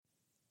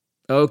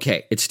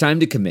Okay, it's time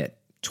to commit.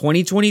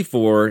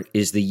 2024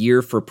 is the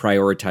year for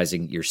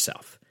prioritizing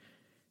yourself.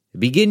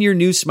 Begin your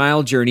new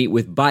smile journey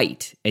with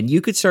Byte, and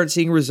you could start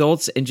seeing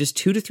results in just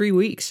 2 to 3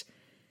 weeks.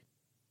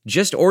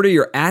 Just order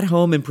your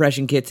at-home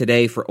impression kit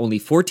today for only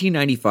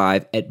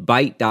 $14.95 at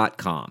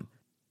Byte.com.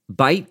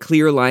 Byte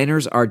clear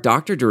liners are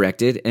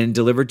doctor-directed and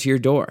delivered to your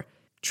door.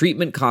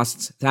 Treatment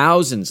costs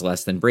thousands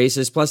less than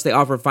braces, plus they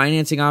offer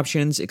financing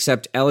options,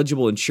 accept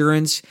eligible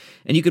insurance,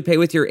 and you could pay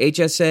with your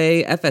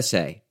HSA,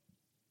 FSA.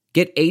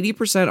 Get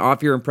 80%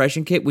 off your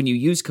impression kit when you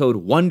use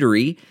code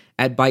WONDERY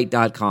at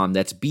Byte.com.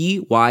 That's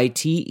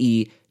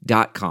BYTE.com.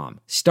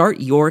 Start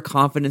your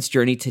confidence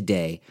journey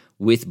today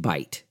with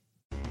Byte.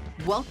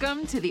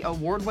 Welcome to the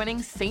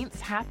award-winning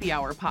Saints Happy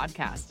Hour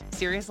podcast.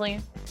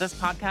 Seriously, this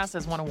podcast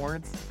has won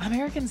awards.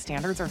 American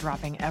standards are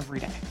dropping every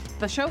day.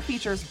 The show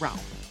features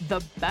Ralph,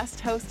 the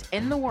best host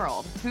in the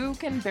world, who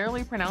can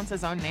barely pronounce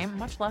his own name,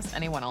 much less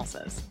anyone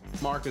else's.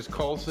 Marcus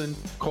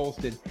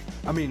Marquez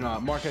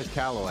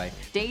Callaway.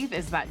 Dave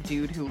is that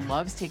dude who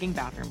loves taking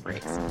bathroom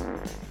breaks.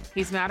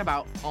 He's mad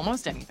about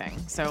almost anything,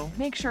 so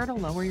make sure to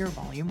lower your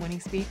volume when he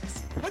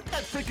speaks. Put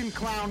that freaking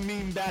clown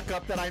meme back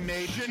up that I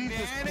made.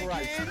 Jesus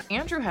Christ.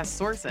 Andrew has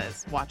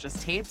sources, watches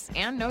tapes,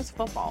 and knows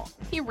football.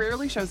 He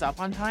rarely shows up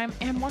on time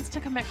and wants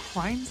to commit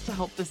crimes to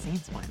help the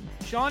Saints win.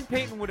 Sean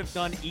Payton would have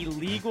done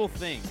illegal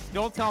things.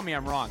 Don't tell me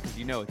I'm wrong, because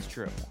you know it's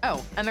true.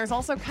 Oh, and there's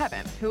also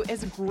Kevin, who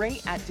is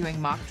great at doing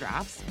mock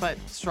drafts, but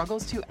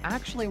struggles to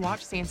actually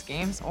watch Saints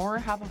games or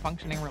have a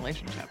functioning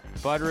relationship.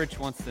 Budrich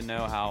wants to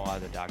know how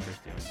the doctor's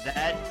doing.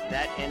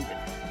 That ended.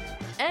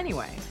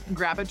 Anyway,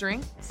 grab a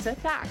drink,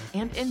 sit back,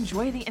 and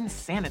enjoy the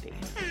insanity.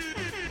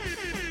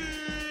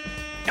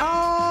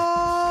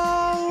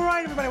 All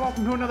right, everybody,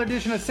 welcome to another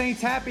edition of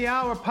Saints Happy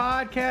Hour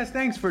podcast.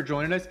 Thanks for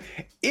joining us.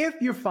 If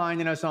you're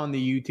finding us on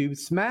the YouTube,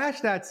 smash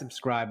that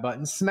subscribe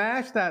button,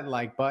 smash that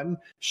like button,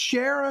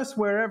 share us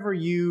wherever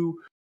you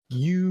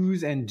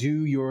use and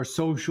do your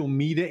social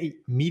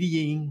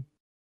mediating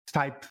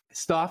type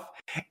stuff.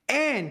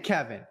 And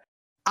Kevin,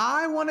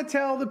 I want to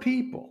tell the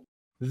people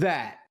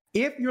that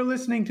if you're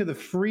listening to the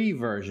free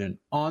version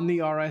on the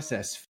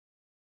RSS feed,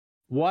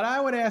 what I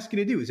would ask you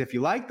to do is if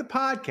you like the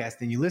podcast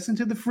and you listen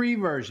to the free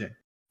version,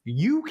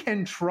 you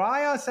can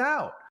try us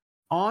out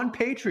on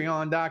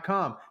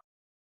patreon.com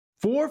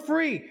for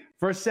free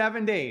for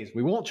 7 days.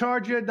 We won't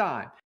charge you a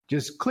dime.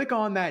 Just click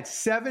on that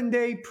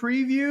 7-day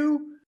preview,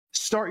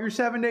 start your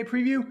 7-day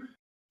preview,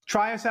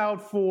 try us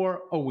out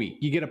for a week.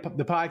 You get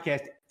the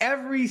podcast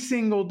every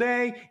single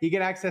day. You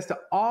get access to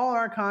all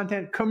our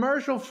content,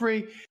 commercial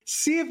free.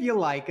 See if you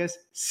like us,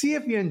 see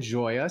if you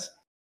enjoy us,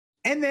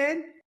 and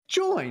then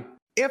join.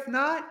 If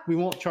not, we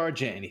won't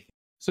charge you anything.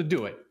 So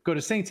do it. Go to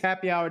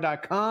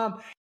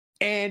saintshappyhour.com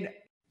and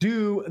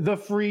do the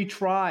free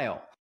trial.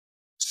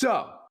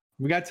 So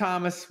we got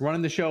Thomas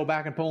running the show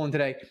back in Poland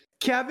today.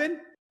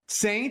 Kevin,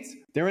 Saints,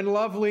 they're in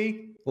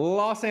lovely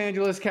Los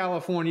Angeles,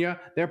 California.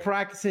 They're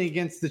practicing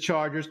against the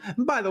Chargers.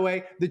 And by the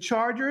way, the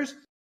Chargers,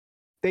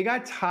 they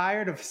got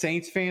tired of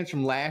Saints fans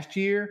from last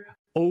year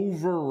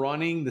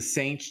overrunning the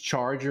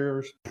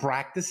Saints-Chargers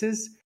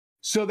practices.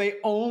 So they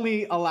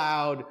only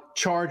allowed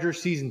Charger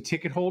season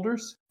ticket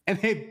holders,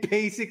 and they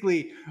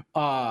basically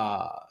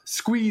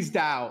squeezed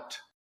out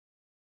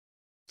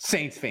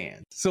Saints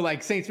fans. So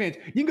like Saints fans,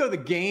 you can go to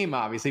the game,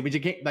 obviously, but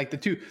you can't, like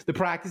the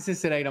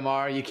practices today,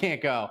 tomorrow, you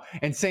can't go.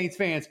 And Saints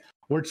fans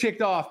were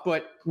ticked off,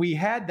 but we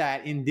had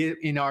that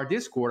in our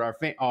Discord.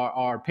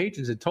 Our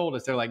patrons had told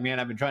us, they're like, man,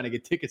 I've been trying to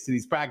get tickets to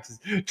these practices.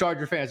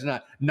 Charger fans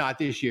are not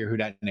this year, Who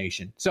Dat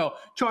Nation. So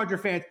Charger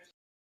fans,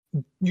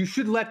 you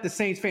should let the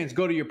Saints fans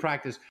go to your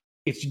practice.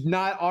 It's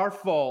not our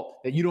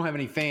fault that you don't have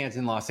any fans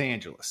in Los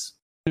Angeles.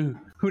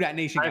 Who Dat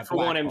Nation? I, for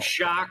one, am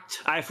shocked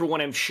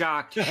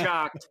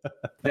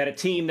that a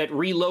team that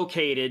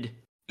relocated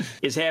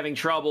is having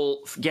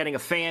trouble getting a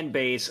fan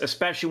base,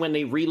 especially when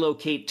they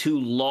relocate to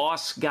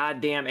Los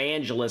Goddamn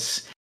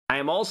Angeles. I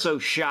am also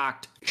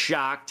shocked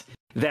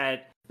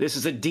that this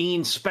is a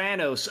Dean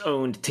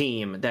Spanos-owned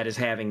team that is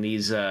having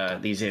these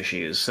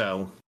issues.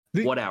 So,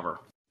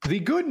 whatever. The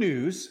good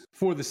news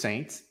for the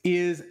Saints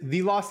is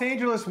the Los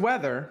Angeles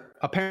weather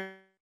apparently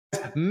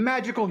has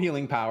magical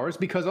healing powers,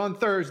 because on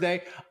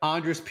Thursday,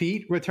 Andres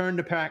Pete returned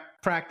to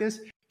practice.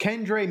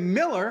 Kendre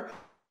Miller,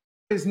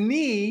 his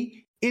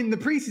knee in the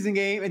preseason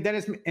game, and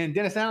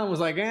Dennis Allen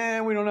was like,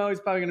 we don't know. He's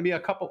probably going to be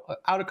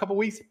out a couple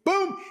weeks.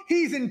 Boom!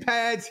 He's in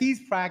pads.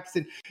 He's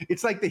practicing.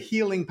 It's like the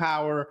healing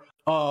power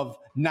of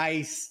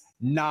nice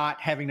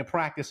not having to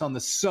practice on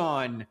the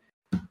sun.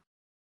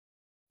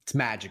 It's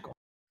magical.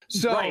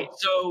 So, right.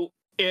 So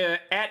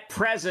at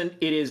present,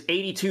 it is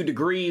 82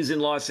 degrees in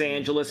Los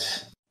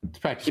Angeles.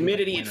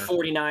 Humidity at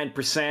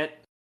 49%.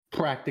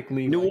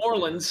 Practically. New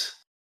Orleans,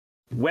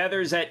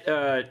 weather's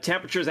at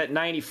temperatures at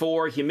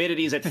 94,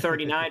 humidity's at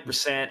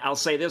 39%. I'll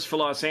say this for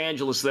Los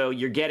Angeles, though,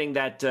 you're getting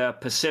that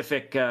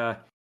Pacific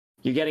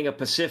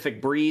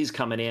breeze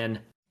coming in.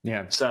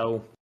 Yeah.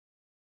 So,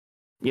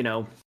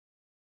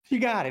 you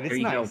got it. It's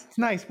nice. Go. It's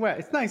nice.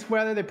 It's nice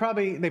weather. They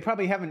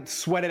probably haven't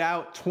sweated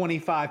out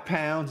 25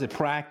 pounds at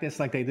practice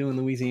like they do in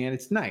Louisiana.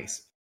 It's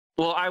nice.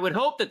 Well, I would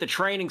hope that the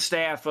training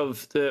staff for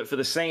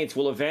the Saints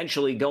will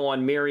eventually go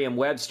on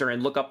Merriam-Webster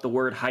and look up the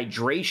word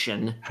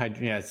hydration.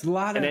 Yeah, it's a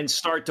lot and then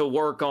start to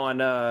work on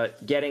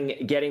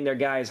getting their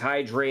guys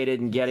hydrated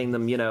and getting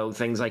them,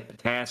 things like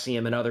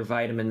potassium and other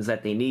vitamins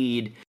that they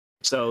need,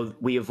 so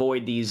we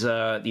avoid these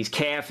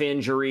calf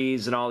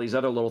injuries and all these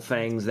other little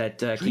things that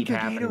keep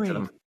happening to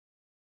them.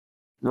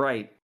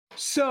 Right.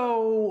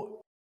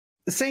 So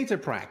the Saints are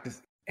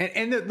practicing.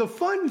 And the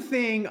fun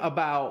thing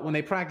about when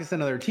they practice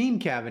another team,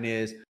 Kevin,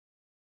 is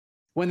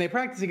when they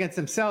practice against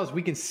themselves,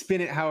 we can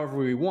spin it however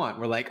we want.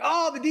 We're like,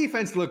 oh, the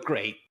defense looked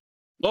great.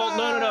 Well,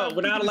 no.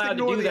 We're not allowed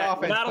to do that.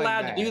 We're not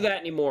allowed to do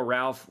that anymore,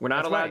 Ralph. We're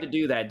not allowed to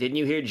do that. Didn't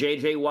you hear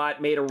J.J.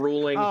 Watt made a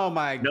ruling? Oh,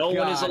 my God. No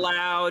one is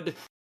allowed.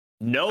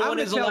 No one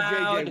is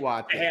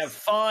allowed to have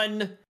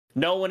fun.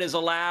 No one is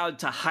allowed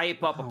to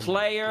hype up a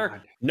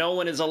player. No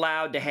one is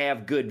allowed to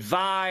have good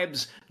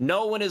vibes.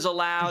 No one is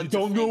allowed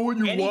to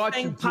think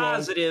anything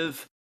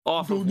positive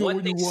off of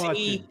what they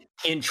see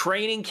in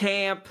training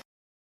camp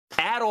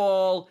at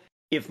all.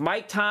 If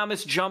Mike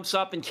Thomas jumps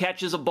up and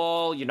catches a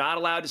ball, you're not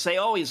allowed to say,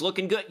 oh, he's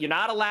looking good. You're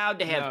not allowed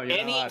to have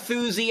any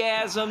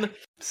enthusiasm,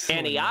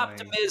 any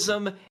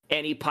optimism,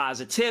 any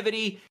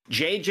positivity.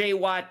 J.J.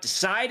 Watt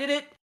decided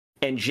it,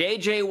 and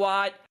J.J.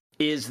 Watt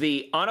is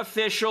the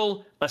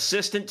unofficial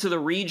assistant to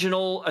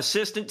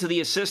the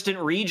assistant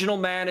regional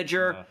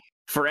manager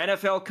for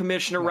NFL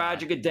Commissioner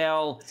Roger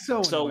Goodell.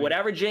 So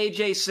whatever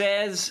JJ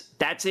says,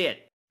 that's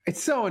it.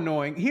 It's so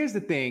annoying. Here's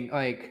the thing,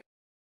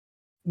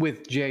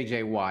 with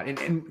JJ Watt,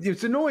 and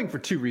it's annoying for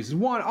two reasons.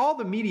 One, all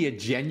the media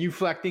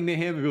genuflecting to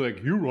him and be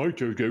like, you're right,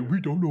 JJ,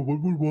 we don't know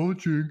what we're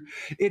watching.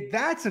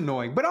 That's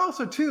annoying. But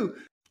also, too,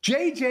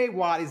 JJ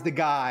Watt is the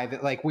guy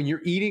that, when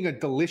you're eating a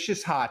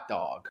delicious hot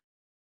dog,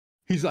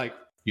 he's like,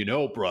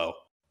 bro,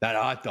 that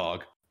hot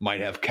dog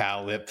might have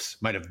cow lips,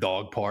 might have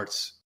dog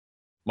parts,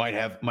 might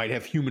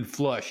have human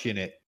flesh in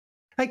it.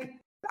 I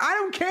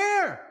don't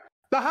care.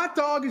 The hot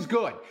dog is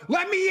good.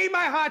 Let me eat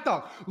my hot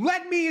dog.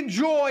 Let me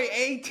enjoy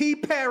A.T.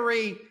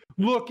 Perry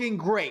looking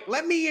great.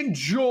 Let me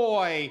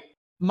enjoy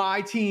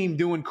my team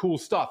doing cool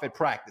stuff at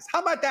practice.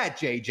 How about that,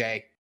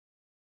 JJ?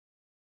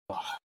 Oh,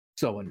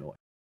 so annoying.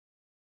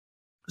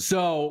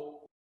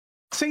 So,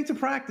 Saints are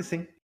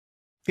practicing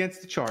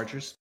against the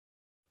Chargers.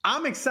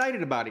 I'm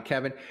excited about it,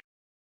 Kevin.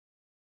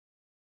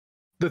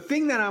 The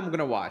thing that I'm going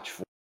to watch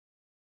for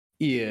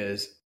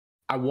is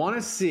I want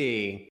to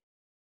see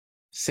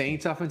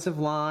Saints offensive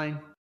line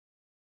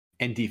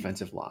and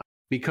defensive line,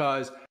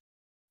 because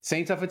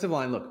Saints offensive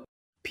line, look,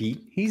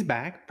 Pete, he's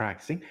back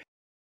practicing.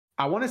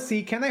 I want to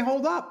see, can they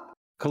hold up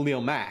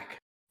Khalil Mack?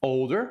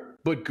 Older,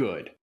 but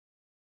good.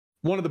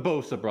 One of the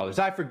Bosa brothers.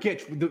 I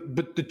forget,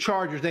 but the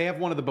Chargers, they have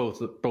one of the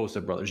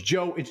Bosa brothers.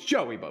 It's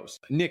Joey Bosa.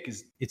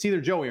 It's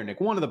either Joey or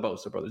Nick, one of the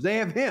Bosa brothers. They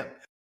have him.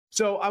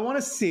 So I want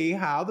to see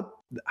how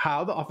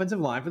the offensive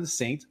line for the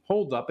Saints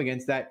hold up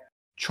against that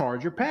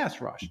Charger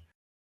pass rush.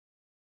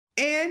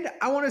 And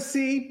I want to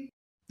see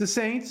the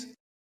Saints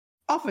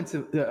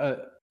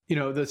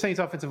the Saints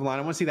offensive line.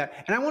 I want to see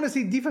that. And I want to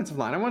see defensive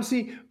line. I want to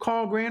see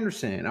Carl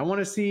Granderson. I want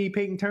to see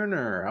Peyton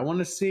Turner. I want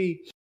to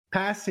see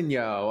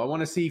Passanio. I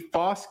want to see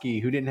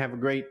Foskey, who didn't have a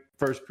great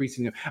first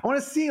preseason. I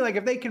want to see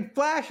if they can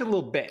flash a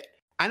little bit.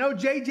 I know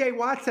J.J.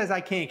 Watt says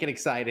I can't get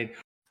excited.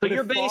 But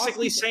you're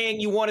basically saying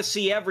you want to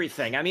see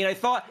everything. I mean, I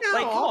thought,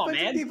 come on,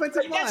 man.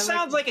 That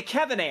sounds like a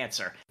Kevin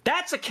answer.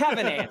 That's a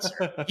Kevin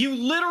answer. You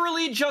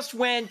literally just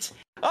went,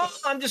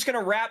 I'm just going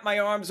to wrap my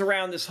arms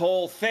around this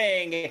whole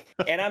thing,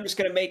 and I'm just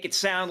going to make it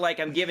sound like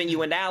I'm giving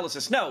you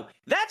analysis. No,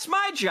 that's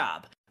my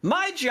job.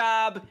 My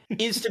job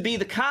is to be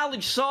the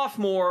college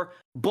sophomore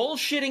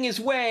bullshitting his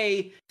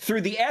way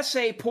through the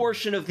essay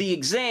portion of the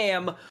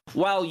exam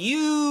while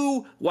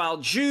Juge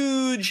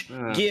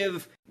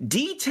give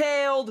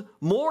detailed,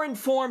 more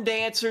informed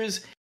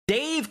answers.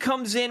 Dave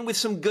comes in with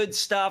some good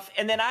stuff,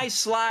 and then I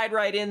slide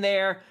right in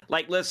there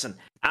listen,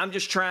 I'm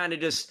just trying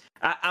to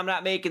I'm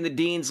not making the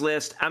dean's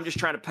list. I'm just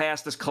trying to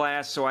pass this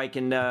class so I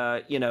can,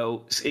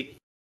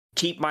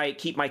 keep my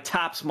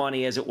TOPS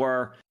money, as it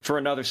were, for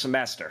another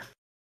semester.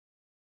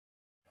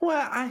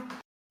 Well,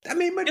 I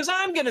mean, because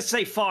I'm going to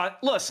say,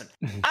 listen,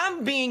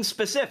 I'm being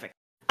specific.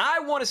 I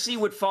want to see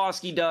what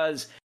Foskey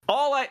does.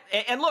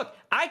 And look,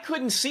 I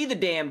couldn't see the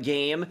damn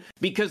game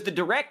because the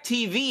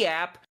DirecTV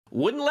app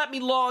wouldn't let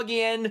me log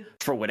in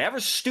for whatever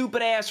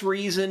stupid ass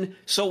reason.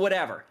 So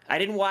whatever. I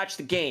didn't watch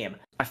the game.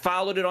 I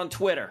followed it on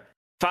Twitter.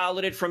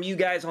 Followed it from you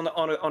guys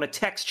on a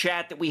text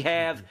chat that we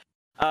have.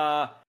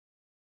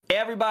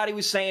 Everybody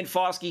was saying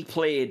Foskey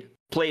played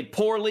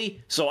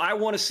poorly. So I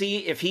want to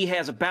see if he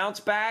has a bounce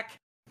back.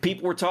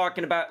 People were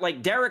talking about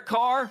Derek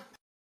Carr.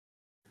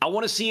 I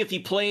want to see if he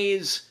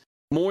plays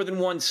more than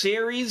one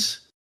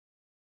series.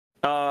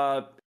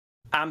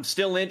 I'm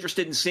still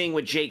interested in seeing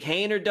what Jake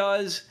Haener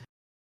does.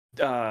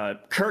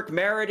 Kirk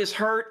Merritt is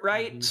hurt,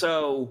 right? Mm-hmm.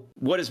 So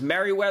what does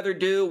Merriweather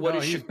do?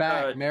 He's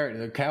back. Merritt,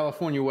 the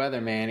California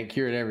weather, man, it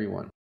cured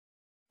everyone.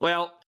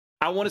 Well,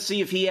 I want to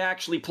see if he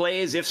actually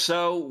plays. If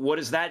so, what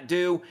does that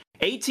do?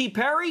 A.T.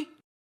 Perry?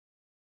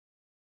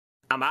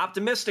 I'm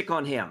optimistic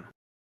on him.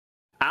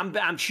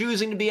 I'm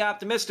choosing to be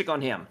optimistic on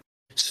him.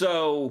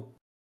 So,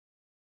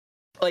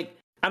 like,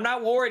 I'm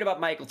not worried about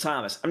Michael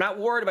Thomas. I'm not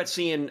worried about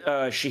seeing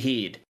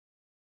Shaheed.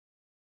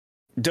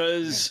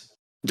 Does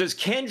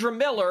Kendra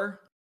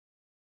Miller,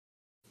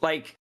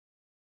 like,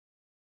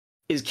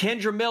 is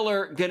Kendra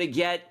Miller going to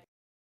get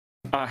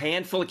a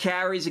handful of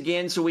carries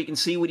again so we can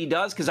see what he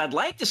does? Because I'd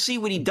like to see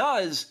what he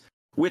does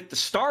with the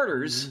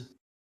starters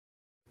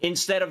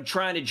instead of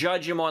trying to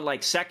judge him on,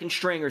 like, second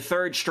string or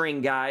third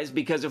string guys.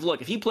 Because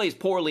if he plays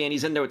poorly and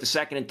he's in there with the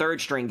second and third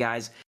string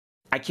guys,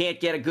 I can't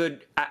get a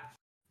good...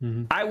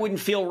 I wouldn't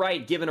feel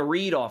right giving a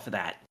read off of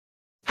that.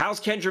 How's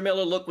Kendra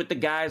Miller look with the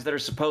guys that are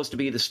supposed to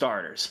be the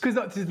starters? Because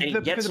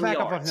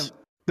the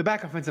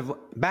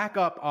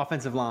backup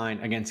offensive line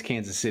against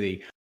Kansas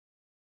City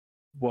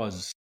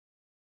was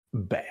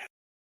bad.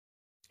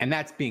 And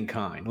that's being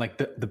kind. Like,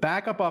 the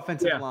backup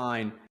offensive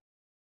line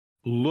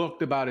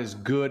looked about as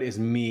good as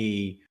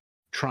me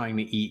trying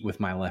to eat with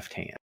my left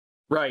hand.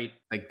 Right.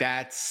 Like,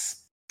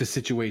 that's the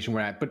situation we're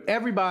at. But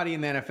everybody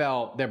in the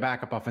NFL, their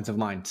backup offensive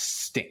line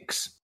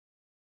stinks.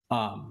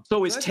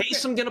 So is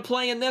Taysom going to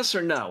play in this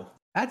or no?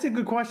 That's a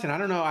good question. I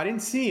don't know. I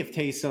didn't see if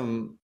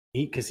Taysom,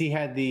 because he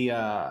had the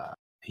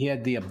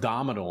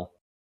abdominal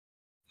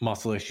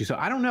muscle issue. So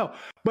I don't know.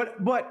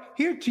 But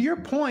here, to your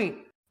point,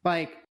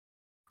 like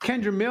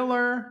Kendra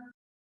Miller,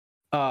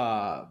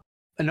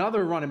 and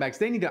other running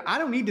backs, I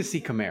don't need to see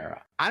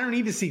Kamara. I don't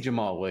need to see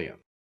Jamal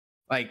Williams.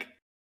 Like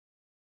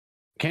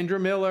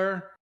Kendra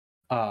Miller,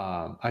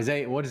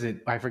 Isaiah, what is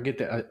it? I forget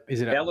that.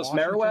 Is it Ellis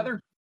Merriweather?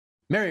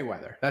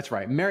 Merriweather, that's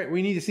right.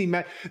 We need to see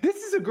This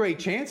is a great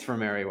chance for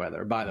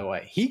Merriweather, by the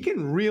way. He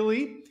can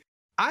really,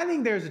 I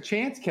think there's a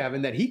chance,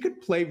 Kevin, that he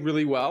could play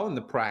really well in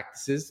the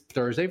practices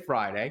Thursday,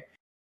 Friday,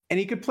 and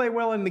he could play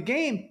well in the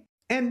game.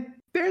 And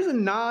there's a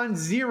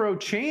non-zero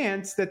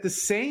chance that the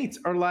Saints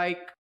are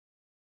like,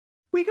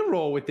 we can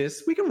roll with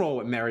this. We can roll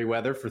with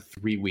Merriweather for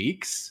 3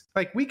 weeks.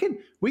 Like we can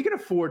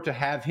afford to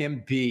have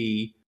him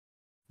be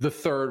the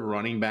third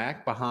running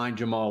back behind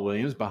Jamal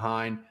Williams,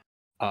 behind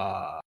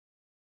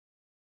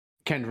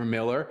Kendra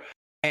Miller,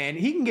 and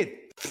he can get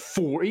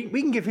 4. We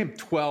can give him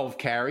 12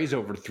 carries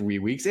over 3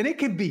 weeks, and it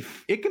can be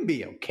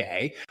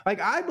okay.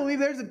 Like I believe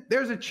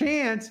there's a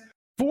chance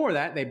for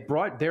that. They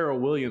brought Darrell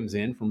Williams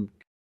in from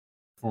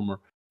former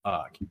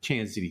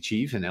Kansas City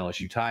Chiefs and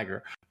LSU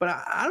Tiger, but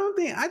I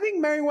think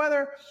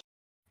Merriweather,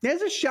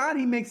 there's a shot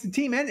he makes the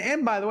team.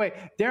 And by the way,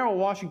 Darrell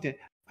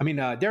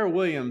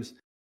Williams,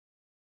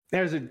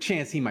 there's a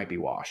chance he might be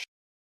washed.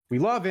 We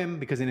love him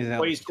because in his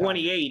he's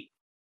 28,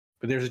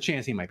 but there's a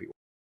chance he might be washed.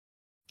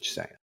 Just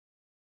saying.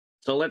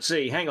 So let's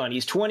see. Hang on.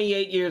 He's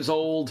 28 years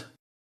old.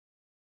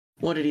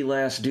 What did he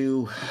last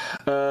do?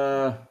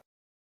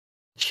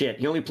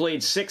 He only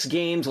played 6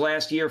 games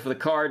last year for the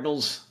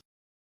Cardinals.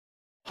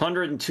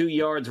 102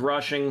 yards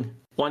rushing,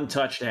 1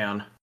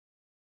 touchdown.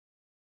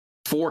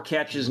 4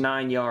 catches,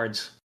 9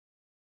 yards.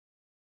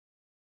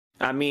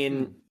 I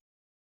mean,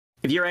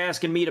 if you're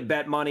asking me to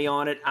bet money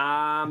on it,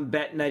 I'm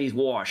betting that he's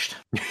washed.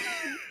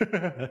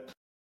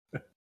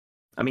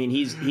 I mean,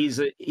 he's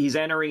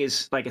entering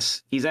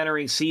he's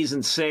entering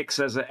season 6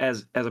 as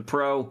a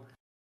pro.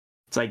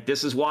 It's like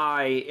this is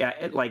why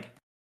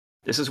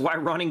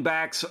running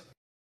backs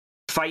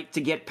fight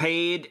to get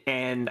paid,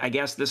 and I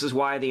guess this is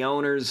why the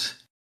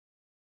owners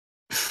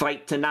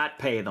fight to not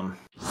pay them.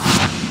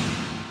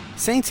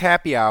 Saints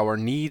Happy Hour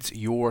needs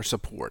your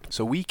support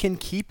so we can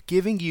keep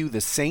giving you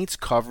the Saints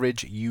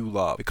coverage you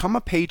love. Become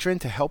a patron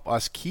to help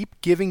us keep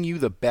giving you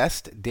the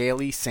best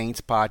daily Saints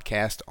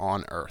podcast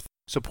on earth.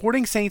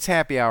 Supporting Saints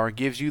Happy Hour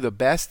gives you the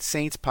best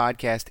Saints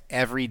podcast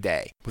every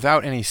day,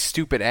 without any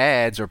stupid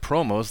ads or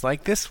promos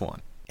like this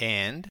one.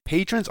 And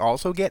patrons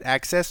also get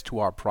access to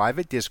our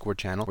private Discord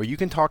channel where you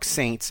can talk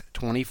Saints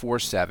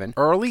 24/7,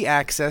 early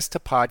access to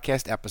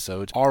podcast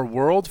episodes, our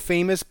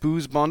world-famous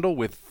booze bundle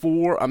with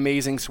 4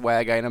 amazing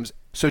swag items.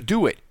 So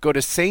do it. Go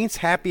to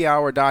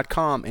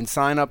saintshappyhour.com and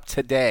sign up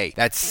today.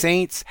 That's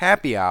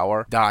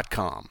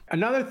saintshappyhour.com.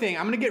 Another thing,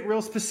 I'm going to get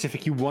real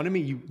specific. You wanted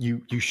me,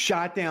 you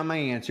shot down my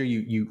answer.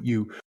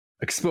 You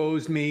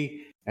exposed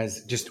me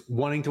as just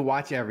wanting to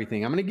watch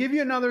everything. I'm going to give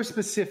you another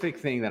specific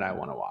thing that I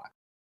want to watch.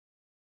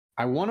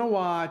 I want to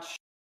watch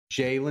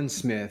Jalen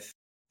Smith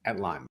at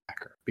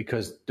linebacker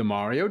because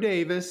Demario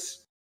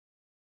Davis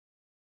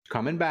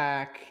coming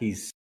back.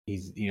 He's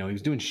he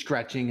was doing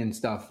stretching and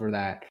stuff for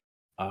that.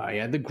 He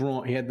had the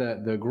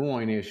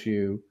groin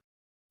issue.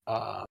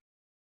 I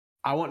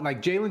want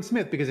like Jalen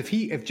Smith because if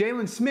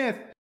Jalen Smith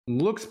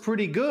looks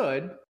pretty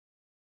good,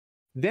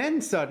 then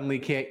suddenly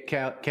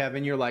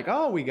Kevin, you're like,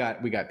 oh, we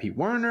got Pete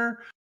Werner,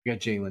 we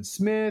got Jalen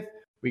Smith,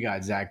 we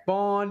got Zach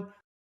Bond.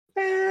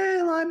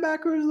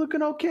 Linebacker is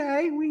looking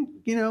okay. We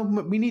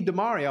need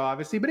Demario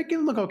obviously, but it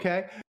can look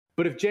okay.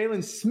 But if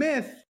Jalen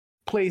Smith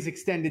plays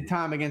extended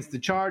time against the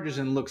Chargers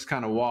and looks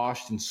kind of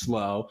washed and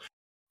slow,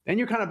 then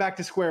you're kind of back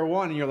to square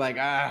one, and you're like,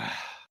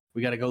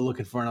 we got to go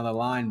looking for another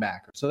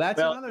linebacker. So that's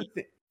another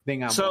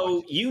thing.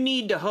 So you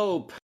need to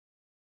hope.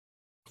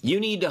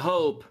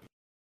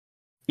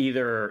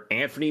 either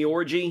Anthony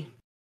Orji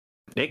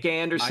Nick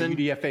Anderson,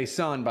 UDFA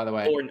son, by the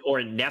way,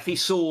 or Nefi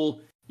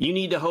Sewell. You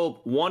need to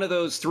hope one of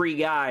those three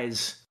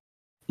guys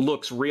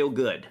looks real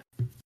good.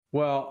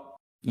 Well,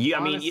 yeah,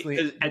 honestly,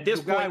 I mean, at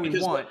this point,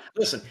 because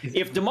listen,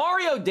 if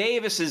Demario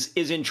Davis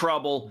is in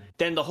trouble,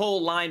 then the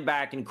whole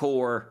linebacking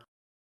core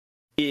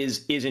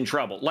is in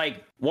trouble.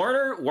 Like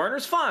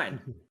Werner's fine,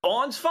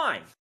 Vaughn's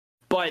fine,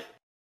 but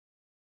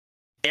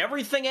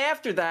everything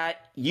after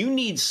that, you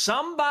need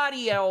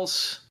somebody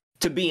else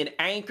to be an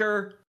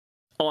anchor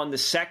on the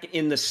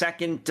second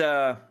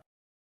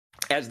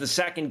as the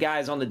second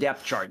guys on the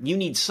depth chart. You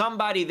need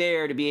somebody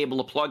there to be able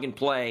to plug and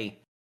play.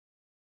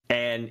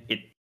 And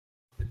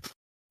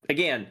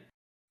again,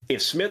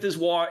 if Smith is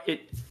washed,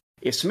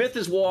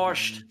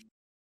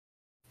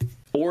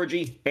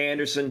 Orji,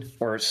 Anderson,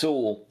 or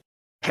Sewell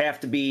have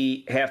to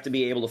be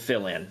able to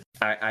fill in.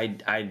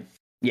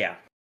 Yeah.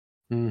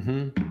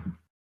 Mm-hmm.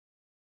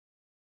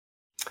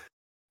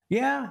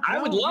 Yeah, I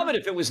would love it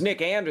if it was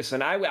Nick Anderson.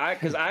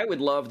 Because I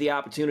would love the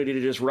opportunity to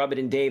just rub it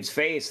in Dave's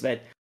face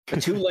that a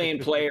Tulane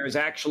player is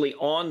actually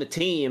on the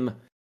team,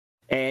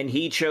 and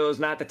he chose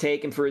not to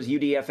take him for his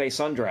UDFA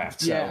Sun draft.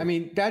 So. Yeah, I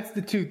mean that's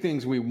the two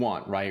things we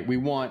want, right? We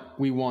want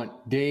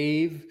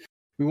Dave,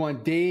 we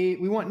want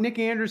Nick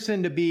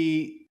Anderson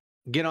to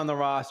get on the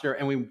roster,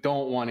 and we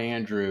don't want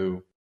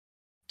Andrew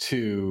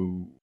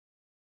to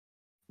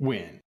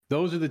win.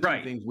 Those are the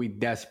two things we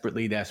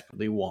desperately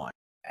want.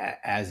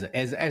 As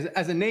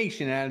a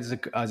nation, as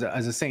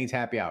a Saints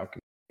happy hour community.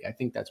 I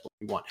think that's what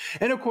we want.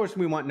 And of course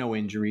we want no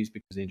injuries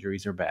because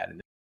injuries are bad.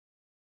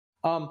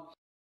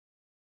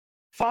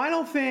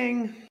 Final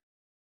thing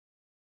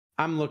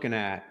I'm looking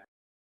at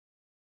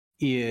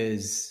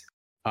is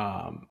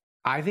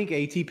I think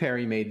A.T.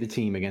 Perry made the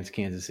team against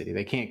Kansas City.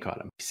 They can't cut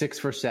him. 6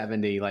 for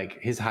 70.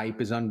 Like, his hype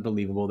is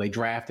unbelievable. They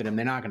drafted him.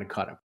 They're not going to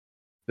cut him.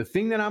 The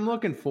thing that I'm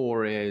looking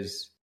for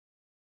is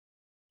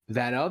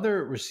that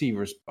other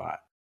receiver spot.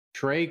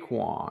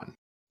 Traquan,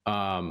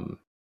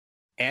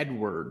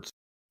 Edwards,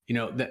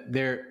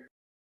 they're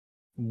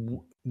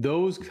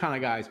those kind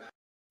of guys.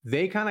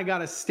 They kind of got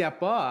to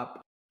step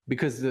up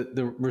because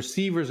the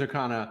receivers are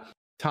kind of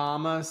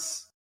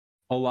Thomas,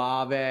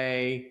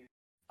 Olave,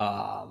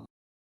 A.T.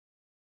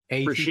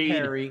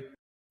 Perry.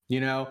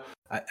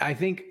 I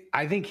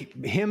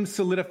think him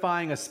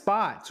solidifying a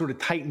spot sort of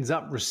tightens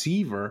up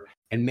receiver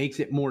and makes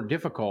it more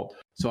difficult.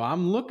 So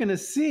I'm looking to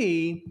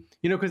see,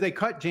 because they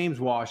cut James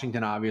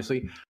Washington,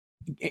 obviously.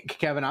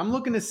 Kevin, I'm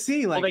looking to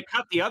see they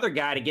cut the other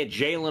guy to get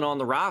Jalen on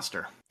the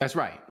roster. That's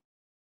right.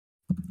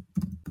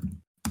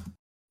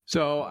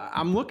 So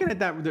I'm looking at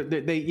that.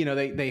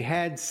 They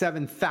had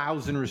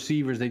 7,000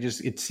 receivers.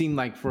 It seemed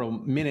like for a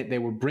minute they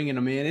were bringing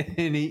them in,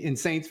 and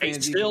Saints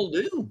fans they still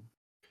do.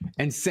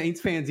 And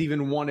Saints fans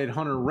even wanted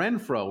Hunter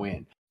Renfrow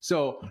in.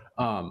 So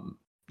and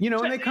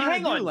they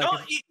kind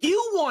of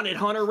you wanted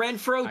Hunter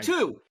Renfrow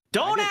too.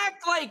 Don't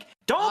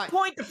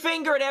point the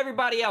finger at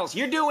everybody else.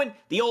 You're doing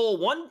the old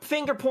one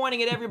finger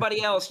pointing at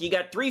everybody else. You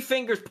got 3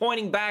 fingers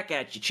pointing back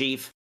at you,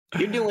 Chief.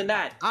 You're doing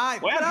that. I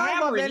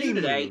love any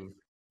move,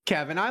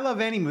 Kevin. I love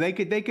any move.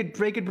 They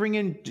could bring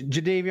in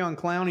Jadeveon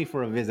Clowney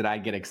for a visit.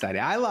 I'd get excited.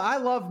 I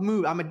love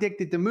moves. I'm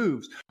addicted to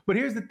moves. But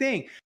here's the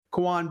thing: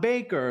 Kawan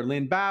Baker,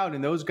 Lynn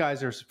Bowden, those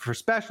guys are for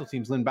special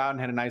teams. Lynn Bowden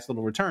had a nice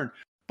little return,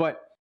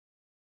 but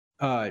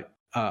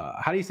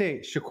how do you say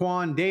it?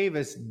 Shaquan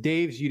Davis,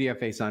 Dave's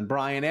UDFA son,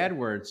 Brian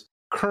Edwards,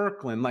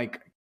 Kirkland,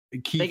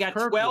 Keith They got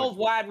Kirkwood. 12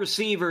 wide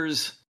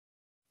receivers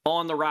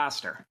on the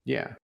roster.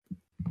 Yeah.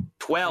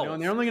 12.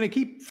 And they're only going to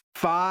keep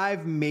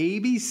 5,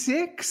 maybe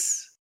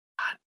 6.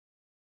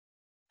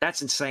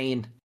 That's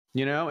insane.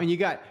 And you're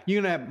going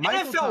to have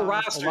Michael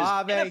Thomas,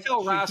 Olave,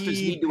 NFL rosters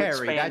need to Perry.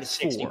 expand That's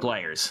to 60 4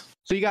 players.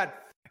 So you got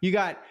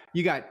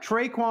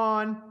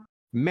Traquan,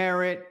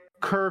 Merritt,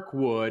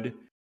 Kirkwood,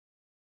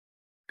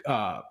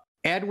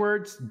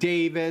 Edwards,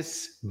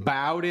 Davis,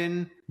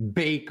 Bowden,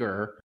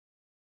 Baker.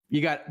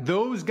 You got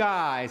those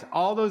guys,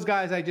 all those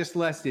guys I just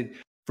listed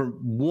for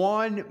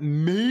 1,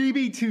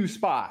 maybe 2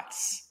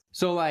 spots.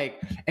 So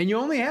and you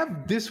only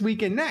have this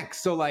week and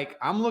next. So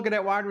I'm looking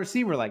at wide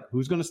receiver,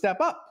 who's going to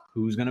step up?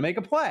 Who's going to make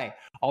a play?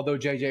 Although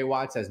J.J.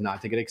 Watt says not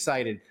to get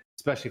excited,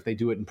 especially if they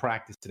do it in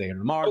practice today or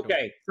tomorrow.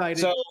 Okay,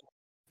 so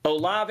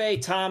Olave,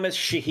 Thomas,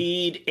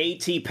 Shaheed,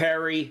 A.T.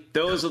 Perry,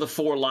 those are the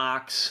 4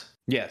 locks.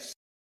 Yes.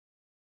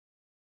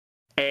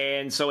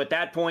 And so at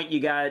that point, you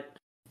got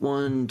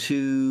 1,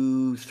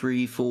 2,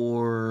 3,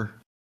 4,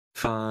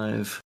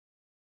 5,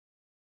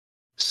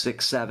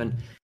 6, 7.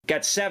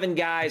 Got 7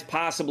 guys,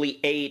 possibly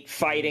 8,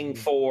 fighting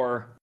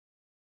for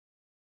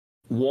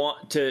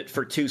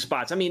 2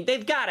 spots. I mean,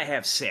 they've got to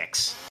have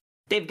 6.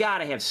 They've got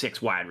to have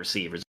 6 wide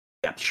receivers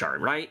depth chart,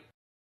 right?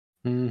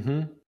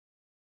 Mm-hmm.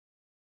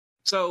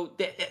 So,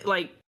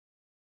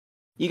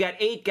 you got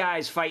 8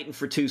 guys fighting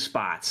for 2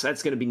 spots.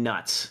 That's going to be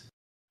nuts.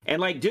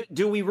 And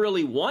do we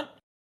really want?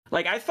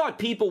 I thought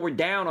people were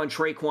down on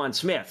Traquan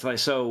Smith.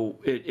 So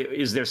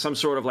is there some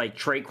sort of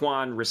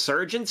Traquan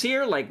resurgence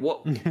here?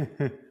 What?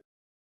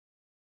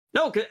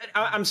 No,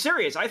 I'm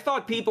serious. I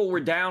thought people were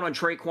down on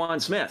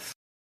Traquan Smith.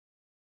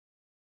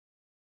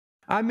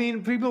 I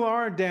mean, people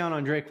are down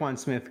on Draquan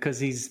Smith because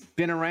he's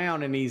been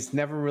around and he's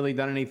never really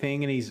done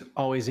anything and he's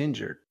always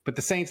injured. But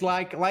the Saints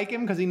like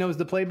him because he knows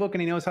the playbook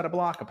and he knows how to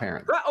block,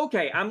 apparently.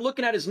 Okay, I'm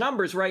looking at his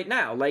numbers right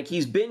now. Like,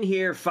 he's been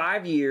here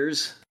 5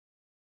 years.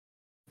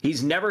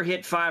 He's never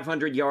hit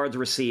 500 yards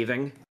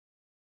receiving.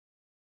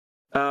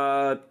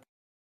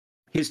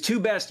 His 2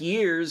 best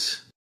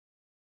years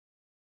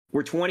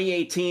were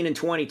 2018 and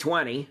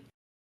 2020,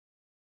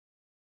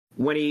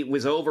 when he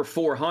was over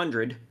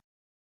 400.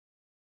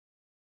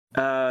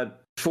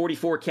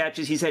 44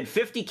 catches. He's had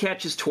 50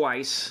 catches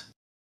twice.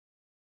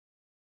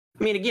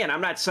 I mean, again,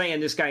 I'm not saying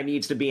this guy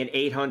needs to be an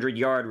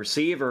 800-yard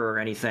receiver or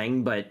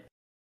anything, but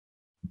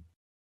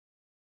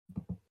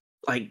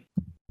like,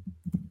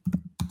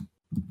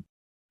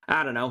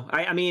 I don't know.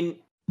 I mean,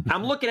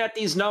 I'm looking at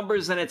these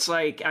numbers and it's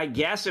like, I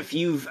guess if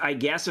he's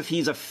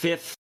a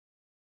fifth,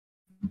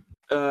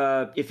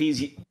 if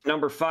he's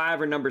number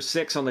 5 or number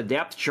 6 on the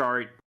depth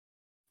chart,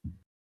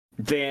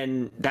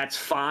 then that's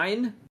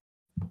fine.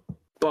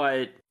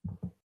 But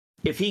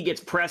if he gets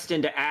pressed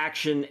into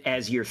action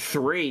as your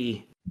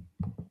 3,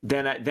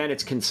 then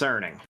it's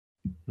concerning.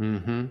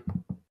 Mm-hmm.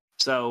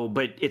 So,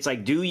 but it's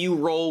like, do you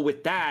roll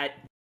with that,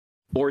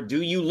 or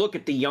do you look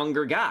at the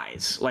younger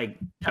guys? Like,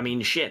 I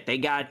mean, shit, they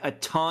got a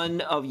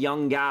ton of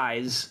young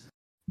guys.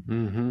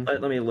 Mm-hmm.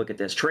 Let me look at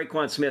this.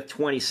 Traquan Smith,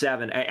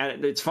 27.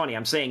 It's funny,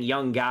 I'm saying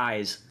young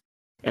guys,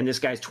 and this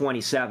guy's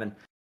 27.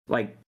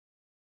 Like,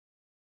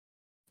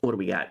 what do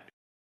we got?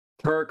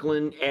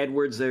 Kirkland,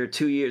 Edwards, they're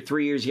 3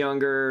 years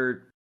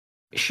younger.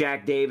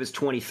 Shaq Davis,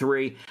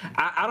 23.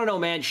 I don't know,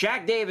 man.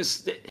 Shaq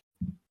Davis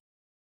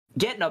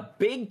getting a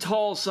big,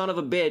 tall son of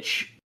a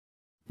bitch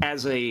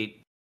as a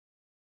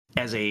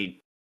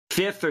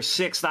 5th or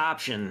 6th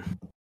option.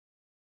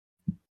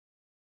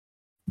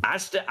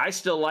 I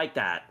still like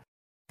that.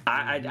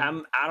 I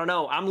don't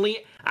know.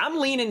 I'm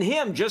leaning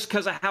him just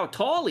because of how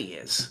tall he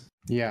is.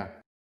 Yeah.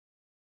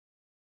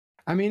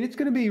 I mean, it's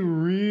going to be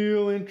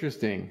real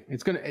interesting.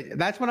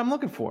 That's what I'm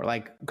looking for.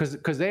 Like,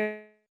 because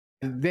they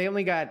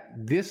only got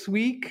this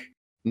week,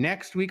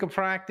 next week of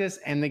practice,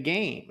 and the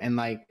game.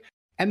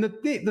 And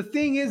the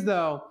thing is,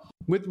 though,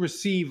 with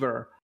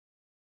receiver,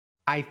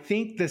 I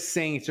think the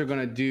Saints are going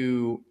to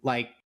do,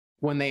 like,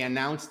 when they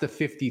announce the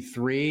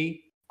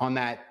 53 on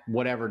that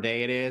whatever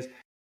day it is,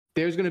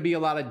 there's going to be a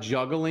lot of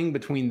juggling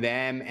between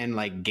them and,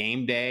 like,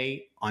 game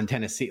day on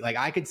Tennessee. Like,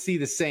 I could see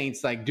the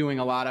Saints, like, doing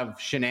a lot of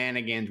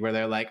shenanigans where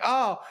they're like,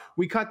 oh,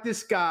 we cut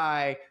this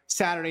guy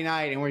Saturday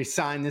night and we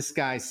signed this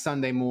guy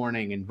Sunday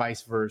morning, and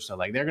vice versa.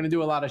 Like, they're going to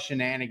do a lot of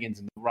shenanigans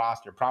in the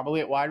roster, probably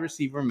at wide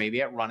receiver,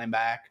 maybe at running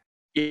back.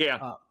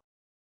 Yeah.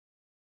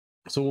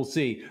 So we'll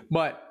see.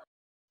 But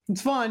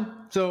it's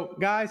fun. So,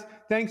 guys,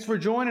 thanks for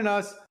joining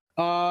us.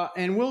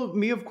 And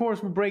of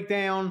course, will break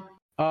down.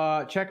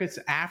 Check us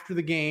after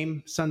the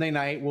game Sunday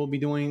night. We'll be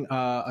doing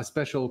a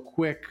special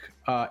quick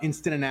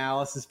instant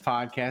analysis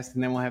podcast,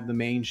 and then we'll have the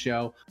main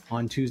show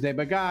on Tuesday.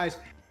 But guys,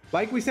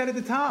 like we said at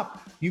the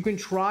top, you can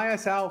try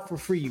us out for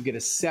free. You get a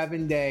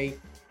 7-day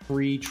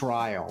free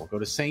trial. Go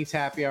to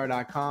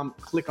saintshappyhour.com,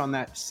 click on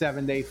that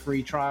 7-day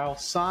free trial,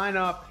 sign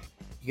up.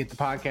 You get the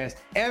podcast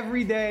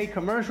every day,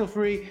 commercial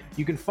free.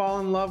 You can fall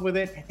in love with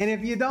it. And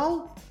if you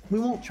don't, we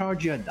won't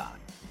charge you a dime.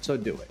 So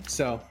do it.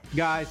 So,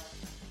 guys,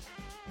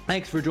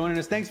 thanks for joining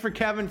us. Thanks for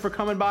Kevin for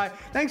coming by.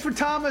 Thanks for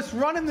Thomas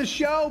running the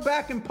show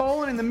back in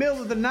Poland in the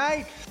middle of the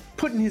night,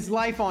 putting his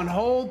life on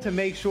hold to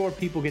make sure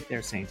people get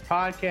their Saints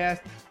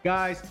podcast.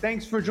 Guys,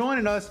 thanks for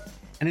joining us.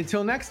 And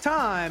until next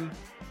time,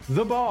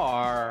 the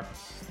bar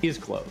is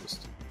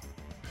closed.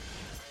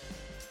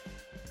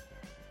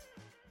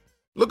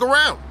 Look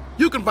around.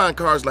 You can find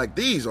cars like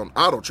these on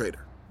AutoTrader.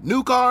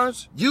 New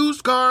cars,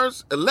 used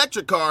cars,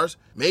 electric cars,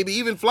 maybe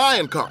even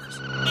flying cars.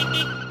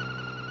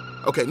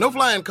 Okay, no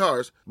flying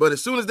cars, but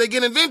as soon as they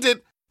get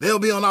invented, they'll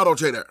be on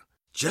AutoTrader.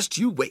 Just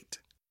you wait.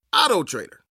 AutoTrader.